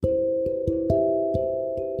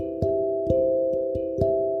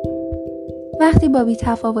وقتی با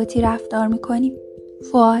بی‌تفاوتی رفتار میکنیم.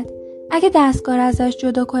 فؤاد: اگه دستگاه ازش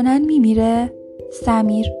جدا کنن میمیره؟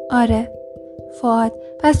 سمیر: آره. فؤاد: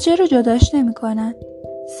 پس چرا جداش نمیکنن؟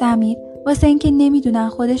 سمیر: واسه اینکه نمیدونن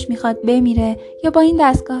خودش میخواد بمیره یا با این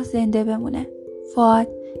دستگاه زنده بمونه. فؤاد: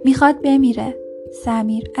 میخواد بمیره.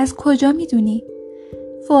 سمیر: از کجا میدونی؟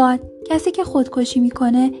 فؤاد: کسی که خودکشی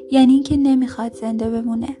میکنه یعنی اینکه نمیخواد زنده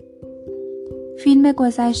بمونه. فیلم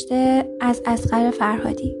گذشته از اصغر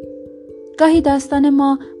فرهادی. گاهی داستان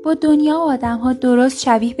ما با دنیا و آدم‌ها درست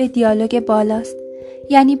شبیه به دیالوگ بالاست.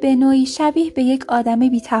 یعنی به نوعی شبیه به یک آدم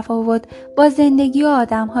بی‌تفاوت با زندگی و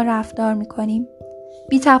آدم‌ها رفتار می‌کنیم.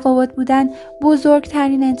 بی‌تفاوت بودن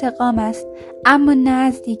بزرگترین انتقام است، اما نه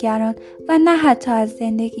از دیگران و نه حتی از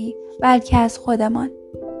زندگی، بلکه از خودمان.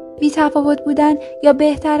 بی‌تفاوت بودن، یا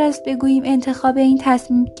بهتر است بگوییم انتخاب این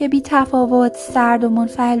تصمیم که بی‌تفاوت، سرد و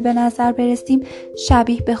منفعل به نظر برسیم،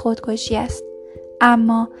 شبیه به خودکشی است.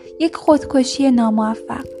 اما یک خودکشی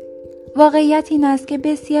ناموفق. واقعیت این است که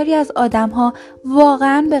بسیاری از آدم‌ها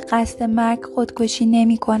واقعاً به قصد مرگ خودکشی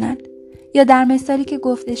نمی‌کنند، یا در مثالی که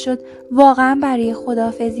گفته شد واقعاً برای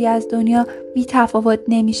خداحافظی از دنیا بی‌تفاوت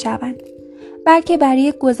نمی‌شوند، بلکه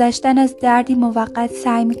برای گذشتن از دردی موقت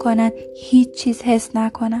سعی می‌کنند هیچ چیز حس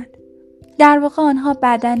نکنند. در واقع آنها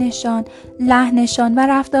بدنشان، لحنشان و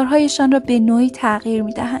رفتارهایشان را به نوعی تغییر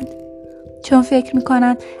می‌دهند، چون فکر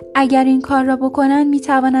می‌کنند اگر این کار را بکنند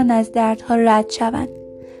می‌توانند از دردها رد شوند،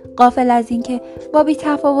 غافل از اینکه با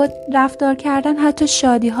بی‌تفاوت رفتار کردن حتی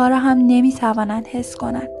شادی‌ها را هم نمی‌توانند حس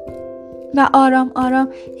کنند. و آرام آرام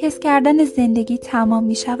حس کردن زندگی تمام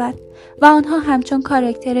می شود و آنها همچون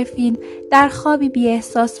کاراکتر فیلم در خوابی بی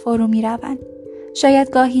احساس فرو می روند.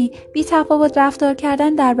 شاید گاهی بی تفاوت رفتار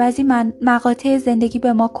کردن در بعضی مقاطع زندگی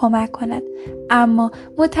به ما کمک کند، اما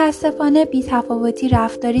متاسفانه بی تفاوتی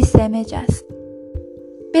رفتاری سمج است.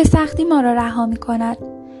 به سختی ما را رها می کند.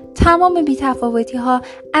 تمام بی تفاوتی ها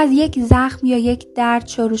از یک زخم یا یک درد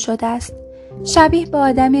شروع شده است. شبیه به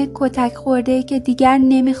آدم کتک خورده که دیگر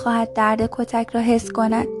نمیخواهد درد کتک را حس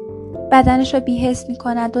کند. بدنش را بی‌حس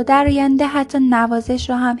می‌کند و در آینده حتی نوازش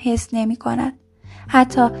را هم حس نمی‌کند.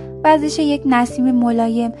 حتی وزش یک نسیم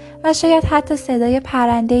ملایم و شاید حتی صدای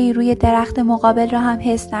پرنده‌ای روی درخت مقابل را هم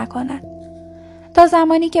حس نکند. تا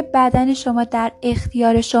زمانی که بدن شما در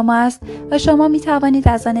اختیار شما است و شما می‌توانید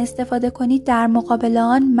از آن استفاده کنید، در مقابل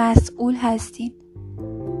آن مسئول هستید.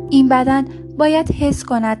 این بدن باید حس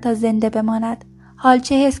کند تا زنده بماند، حال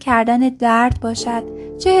چه حس کردن درد باشد،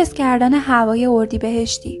 چه حس کردن هوای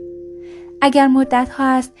اردیبهشتی. اگر مدت‌ها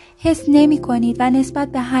است حس نمی‌کنید و نسبت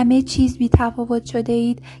به همه چیز بی‌تفاوت شده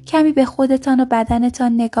اید، کمی به خودتان و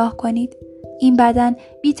بدنتان نگاه کنید. این بدن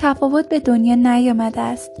بی‌تفاوت به دنیا نیامده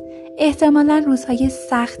است. احتمالاً روزهای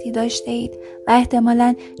سختی داشته اید و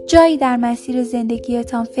احتمالاً جایی در مسیر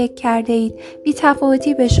زندگیتان فکر کرده اید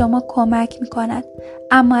بی‌تفاوتی به شما کمک می‌کند.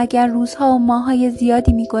 اما اگر روزها و ماه‌های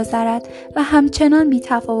زیادی می‌گذرد و همچنان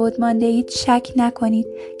بی‌تفاوت مانده اید، شک نکنید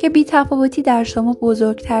که بی‌تفاوتی در شما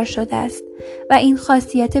بزرگتر شده است و این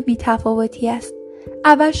خاصیت بی‌تفاوتی است.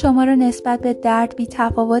 اول شما را نسبت به درد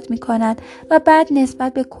بی‌تفاوت می‌کند و بعد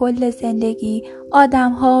نسبت به کل زندگی،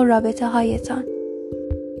 آدم‌ها و رابطه‌هایتان.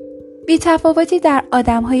 بی‌تفاوتی در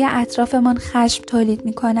آدم‌های اطرافمان خشم تولید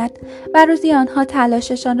می‌کند و روزی آنها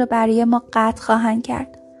تلاششان را برای ما قطع خواهند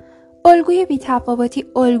کرد. الگوی بی‌تفاوتی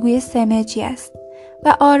الگوی سمجی است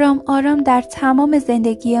و آرام آرام در تمام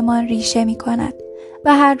زندگیمان ریشه می‌کند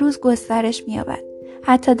و هر روز گسترش می‌یابد،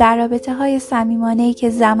 حتی در رابطه‌های صمیمانه‌ای که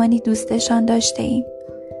زمانی دوستشان داشته‌ایم.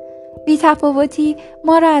 بی‌تفاوتی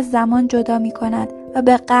ما را از زمان جدا می‌کند و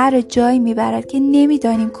به قعر جایی می‌برد که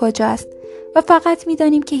نمی‌دانیم کجاست و فقط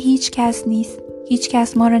می‌دانیم که هیچ کس نیست، هیچ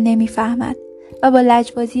کس ما را نمی‌فهمد و با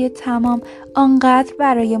لجبازی تمام آنقدر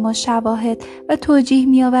برای ما شواهد و توجیه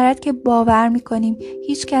می‌آورد که باور می‌کنیم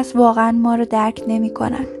هیچ کس واقعاً ما را درک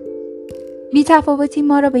نمی‌کند. بی‌تفاوتی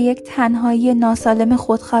ما را به یک تنهایی ناسالم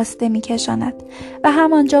خودخواسته می‌کشاند و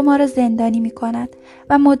همانجا ما را زندانی می‌کند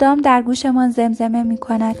و مدام در گوشمان زمزمه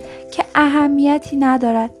می‌کند که اهمیتی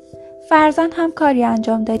ندارد. فرضاً هم کاری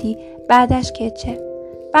انجام دادی، بعدش که چه؟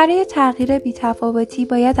 برای تغییر بی‌تفاوتی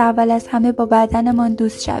باید اول از همه با بدنمان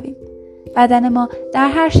دوست شویم. بدن ما در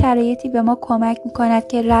هر شرایطی به ما کمک می‌کند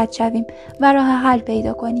که رد شویم و راه حل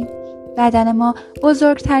پیدا کنیم. بدن ما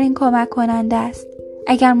بزرگترین کمک کننده است.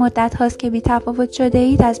 اگر مدت هاست که بی‌تفاوت شده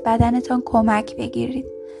اید، از بدنتان کمک بگیرید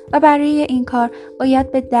و برای این کار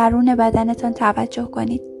باید به درون بدنتان توجه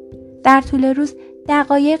کنید. در طول روز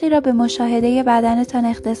دقایقی را به مشاهده بدنتان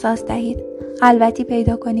اختصاص دهید. خلوتی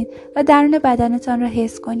پیدا کنید و درون بدنتان را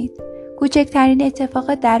حس کنید. کوچکترین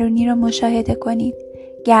اتفاق درونی را مشاهده کنید.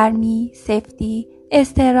 گرمی، سفتی،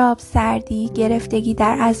 اضطراب، سردی، گرفتگی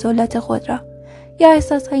در عضلات خود را. یا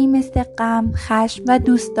احساسهایی مثل غم، خشم و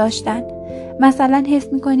دوست داشتن. مثلا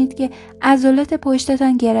حس می‌کنید که عضلات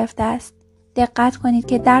پشتتان گرفته است. دقت کنید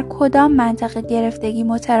که در کدام منطقه گرفتگی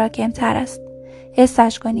متراکم تر است.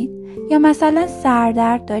 حسش کنید. یا مثلا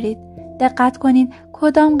سردرد دارید. دقت کنید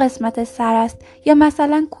کدام قسمت سر است یا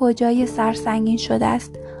مثلا کجای سر سنگین شده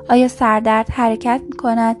است. آیا سردرد حرکت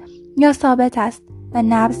می‌کند یا ثابت است و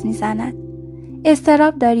نبض می‌زند؟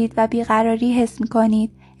 اضطراب دارید و بیقراری حس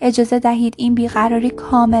می‌کنید. اجازه دهید این بیقراری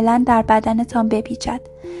کاملا در بدنتان بپیچد.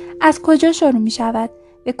 از کجا شروع می‌شود؟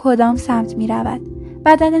 به کدام سمت می‌رود؟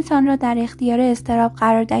 بدنتان را در اختیار اضطراب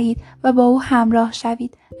قرار دهید و با او همراه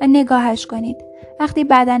شوید و نگاهش کنید. وقتی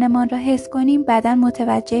بدنمان را حس کنیم، بدن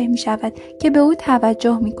متوجه می‌شود که به او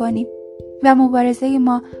توجه می‌کنیم و مبارزه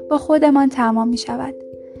ما با خودمان تمام می‌شود.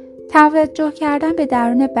 توجه کردن به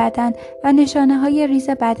درون بدن و نشانه‌های ریز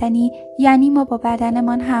بدنی یعنی ما با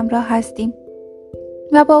بدنمان همراه هستیم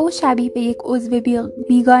و با او شبیه به یک عضو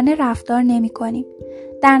بیگانه رفتار نمی‌کنیم.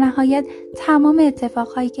 در نهایت تمام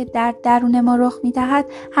اتفاقهایی که در درون ما رخ می‌دهد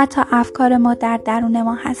حتی افکار ما در درون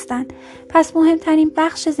ما هستند. پس مهمترین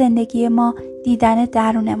بخش زندگی ما دیدن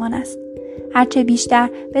درونمان است. هرچه بیشتر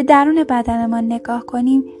به درون بدنمان نگاه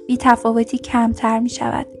کنیم، بی‌تفاوتی کمتر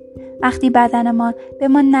می‌شود. وقتی بدنمان به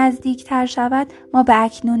ما نزدیکتر شود، ما به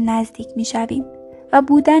اکنون نزدیک می‌شویم و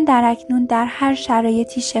بودن در اکنون در هر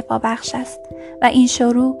شرایطی شفا بخش است و این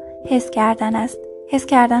شروع حس کردن است. حس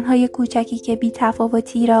کردن‌های کوچکی که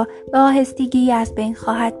بی‌تفاوتی را به آهستگی از بین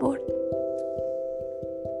خواهد برد.